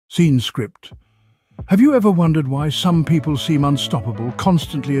Scene script. Have you ever wondered why some people seem unstoppable,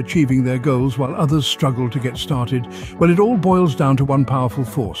 constantly achieving their goals while others struggle to get started? Well, it all boils down to one powerful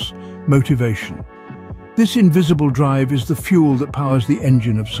force: motivation. This invisible drive is the fuel that powers the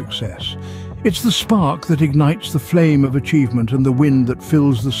engine of success. It's the spark that ignites the flame of achievement and the wind that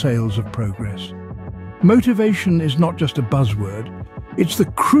fills the sails of progress. Motivation is not just a buzzword. It's the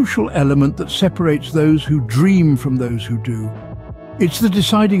crucial element that separates those who dream from those who do. It's the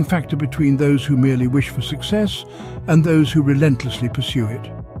deciding factor between those who merely wish for success and those who relentlessly pursue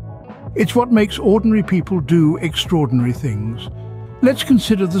it. It's what makes ordinary people do extraordinary things. Let's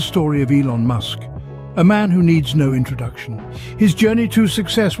consider the story of Elon Musk, a man who needs no introduction. His journey to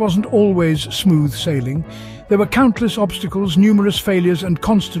success wasn't always smooth sailing. There were countless obstacles, numerous failures, and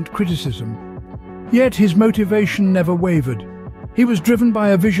constant criticism. Yet his motivation never wavered. He was driven by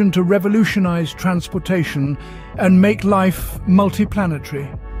a vision to revolutionize transportation and make life multiplanetary.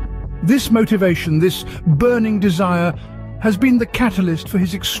 This motivation, this burning desire, has been the catalyst for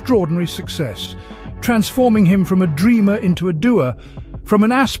his extraordinary success, transforming him from a dreamer into a doer, from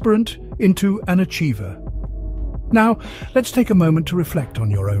an aspirant into an achiever. Now, let's take a moment to reflect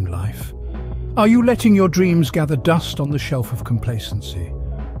on your own life. Are you letting your dreams gather dust on the shelf of complacency?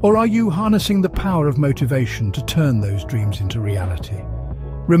 Or are you harnessing the power of motivation to turn those dreams into reality?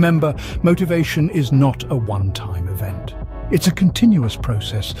 Remember, motivation is not a one-time event. It's a continuous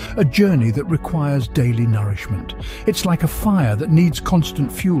process, a journey that requires daily nourishment. It's like a fire that needs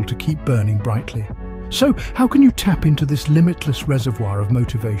constant fuel to keep burning brightly. So, how can you tap into this limitless reservoir of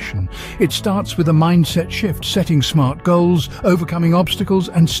motivation? It starts with a mindset shift, setting smart goals, overcoming obstacles,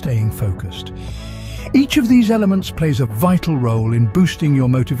 and staying focused. Each of these elements plays a vital role in boosting your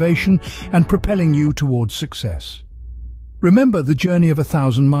motivation and propelling you towards success. Remember, the journey of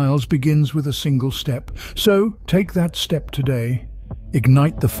 1,000 miles begins with a single step. So, take that step today.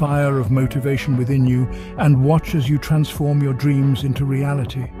 Ignite the fire of motivation within you and watch as you transform your dreams into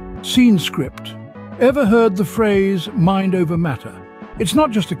reality. Scene script. Ever heard the phrase, mind over matter? It's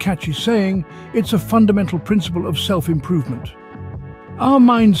not just a catchy saying, it's a fundamental principle of self-improvement. Our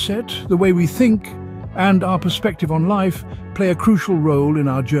mindset, the way we think, and our perspective on life play a crucial role in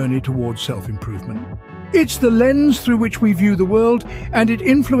our journey towards self-improvement. It's the lens through which we view the world, and it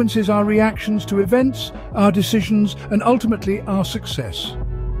influences our reactions to events, our decisions, and ultimately our success.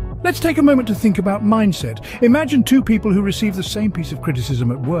 Let's take a moment to think about mindset. Imagine two people who receive the same piece of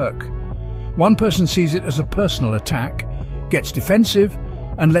criticism at work. One person sees it as a personal attack, gets defensive,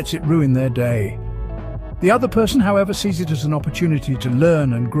 and lets it ruin their day. The other person, however, sees it as an opportunity to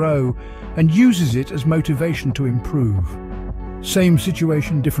learn and grow and uses it as motivation to improve. Same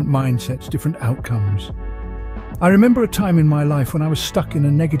situation, different mindsets, different outcomes. I remember a time in my life when I was stuck in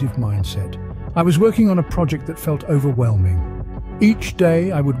a negative mindset. I was working on a project that felt overwhelming. Each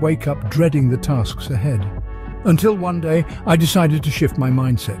day I would wake up dreading the tasks ahead. Until one day I decided to shift my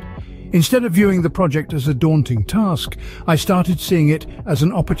mindset. Instead of viewing the project as a daunting task, I started seeing it as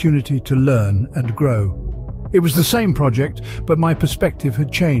an opportunity to learn and grow. It was the same project, but my perspective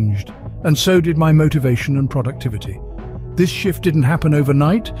had changed, and so did my motivation and productivity. This shift didn't happen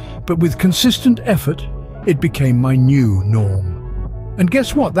overnight, but with consistent effort, it became my new norm. And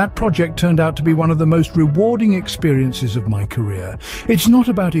guess what? That project turned out to be one of the most rewarding experiences of my career. It's not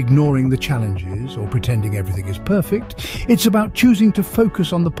about ignoring the challenges or pretending everything is perfect. It's about choosing to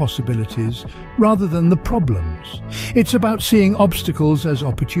focus on the possibilities rather than the problems. It's about seeing obstacles as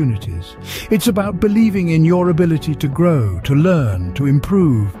opportunities. It's about believing in your ability to grow, to learn, to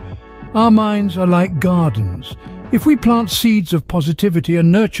improve. Our minds are like gardens. If we plant seeds of positivity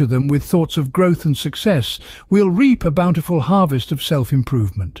and nurture them with thoughts of growth and success, we'll reap a bountiful harvest of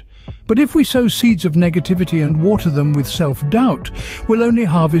self-improvement. But if we sow seeds of negativity and water them with self-doubt, we'll only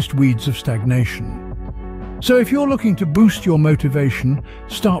harvest weeds of stagnation. So if you're looking to boost your motivation,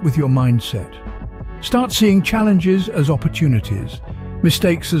 start with your mindset. Start seeing challenges as opportunities,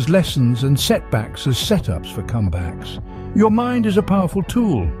 mistakes as lessons, and setbacks as setups for comebacks. Your mind is a powerful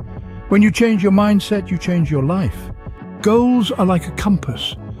tool. When you change your mindset, you change your life. Goals are like a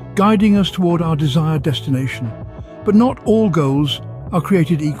compass, guiding us toward our desired destination. But not all goals are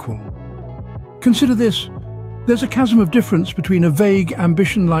created equal. Consider this. There's a chasm of difference between a vague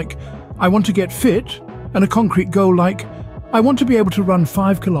ambition like, I want to get fit, and a concrete goal like, I want to be able to run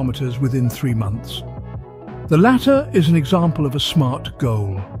 5 kilometers within 3 months. The latter is an example of a SMART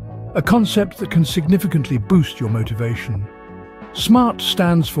goal, a concept that can significantly boost your motivation. SMART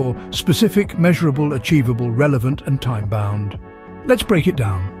stands for specific, measurable, achievable, relevant, and time-bound. Let's break it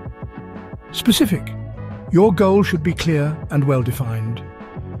down. Specific. Your goal should be clear and well-defined.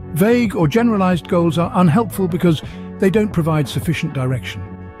 Vague or generalized goals are unhelpful because they don't provide sufficient direction.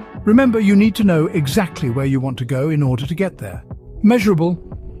 Remember, you need to know exactly where you want to go in order to get there. Measurable.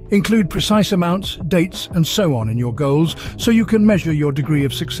 Include precise amounts, dates, and so on in your goals so you can measure your degree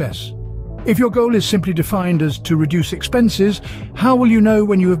of success. If your goal is simply defined as to reduce expenses, how will you know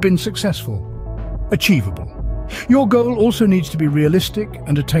when you have been successful? Achievable. Your goal also needs to be realistic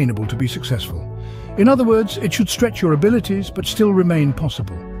and attainable to be successful. In other words, it should stretch your abilities but still remain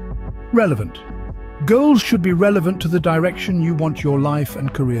possible. Relevant. Goals should be relevant to the direction you want your life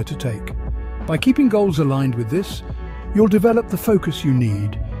and career to take. By keeping goals aligned with this, you'll develop the focus you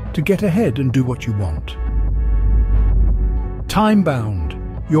need to get ahead and do what you want. Time-bound.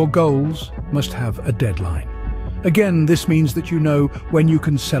 Your goals must have a deadline. Again, this means that you know when you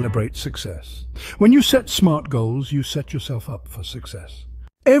can celebrate success. When you set SMART goals, you set yourself up for success.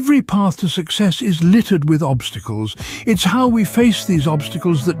 Every path to success is littered with obstacles. It's how we face these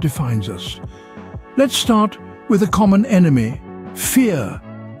obstacles that defines us. Let's start with a common enemy, fear.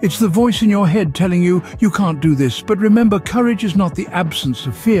 It's the voice in your head telling you can't do this. But remember, courage is not the absence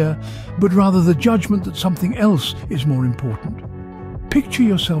of fear, but rather the judgment that something else is more important. Picture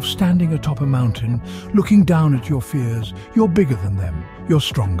yourself standing atop a mountain, looking down at your fears. You're bigger than them. You're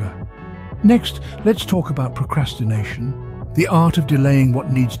stronger. Next, let's talk about procrastination, the art of delaying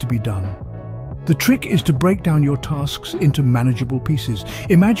what needs to be done. The trick is to break down your tasks into manageable pieces.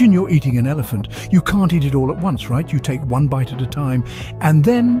 Imagine you're eating an elephant. You can't eat it all at once, right? You take one bite at a time. And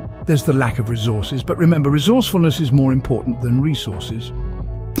then there's the lack of resources. But remember, resourcefulness is more important than resources.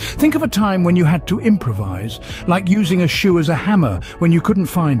 Think of a time when you had to improvise, like using a shoe as a hammer when you couldn't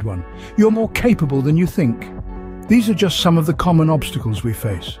find one. You're more capable than you think. These are just some of the common obstacles we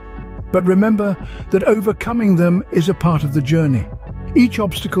face. But remember that overcoming them is a part of the journey. Each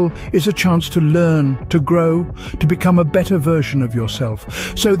obstacle is a chance to learn, to grow, to become a better version of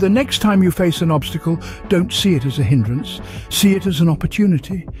yourself. So the next time you face an obstacle, don't see it as a hindrance. See it as an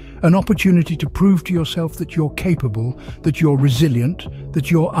opportunity to prove to yourself that you're capable, that you're resilient, that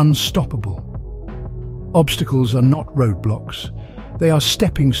you're unstoppable. Obstacles are not roadblocks. They are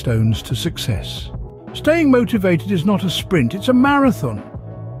stepping stones to success. Staying motivated is not a sprint, it's a marathon.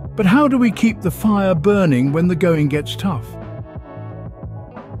 But how do we keep the fire burning when the going gets tough?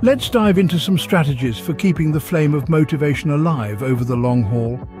 Let's dive into some strategies for keeping the flame of motivation alive over the long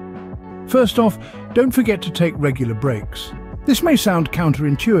haul. First off, don't forget to take regular breaks. This may sound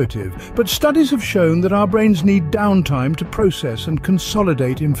counterintuitive, but studies have shown that our brains need downtime to process and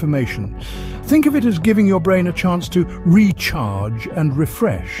consolidate information. Think of it as giving your brain a chance to recharge and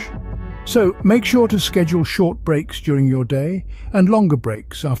refresh. So make sure to schedule short breaks during your day and longer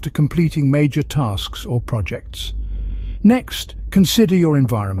breaks after completing major tasks or projects. Next, consider your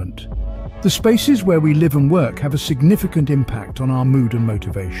environment. The spaces where we live and work have a significant impact on our mood and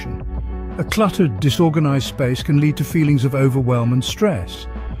motivation. A cluttered, disorganized space can lead to feelings of overwhelm and stress,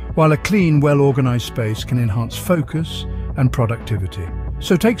 while a clean, well-organized space can enhance focus and productivity.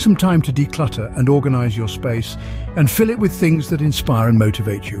 So take some time to declutter and organize your space and fill it with things that inspire and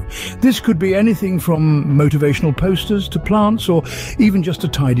motivate you. This could be anything from motivational posters to plants or even just a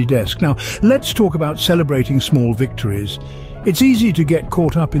tidy desk. Now, let's talk about celebrating small victories. It's easy to get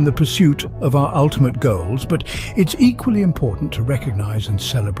caught up in the pursuit of our ultimate goals, but it's equally important to recognize and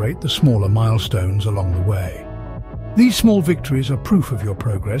celebrate the smaller milestones along the way. These small victories are proof of your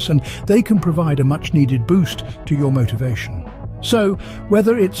progress, and they can provide a much-needed boost to your motivation. So,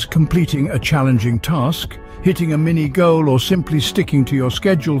 whether it's completing a challenging task, hitting a mini goal, or simply sticking to your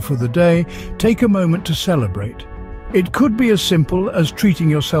schedule for the day, take a moment to celebrate. It could be as simple as treating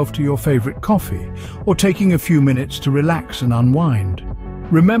yourself to your favorite coffee, or taking a few minutes to relax and unwind.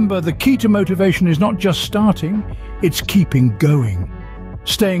 Remember, the key to motivation is not just starting, it's keeping going.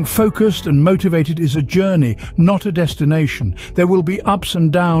 Staying focused and motivated is a journey, not a destination. There will be ups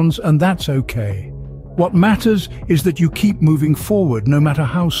and downs, and that's okay. What matters is that you keep moving forward, no matter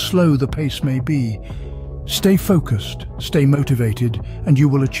how slow the pace may be. Stay focused, stay motivated, and you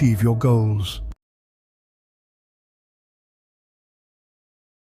will achieve your goals.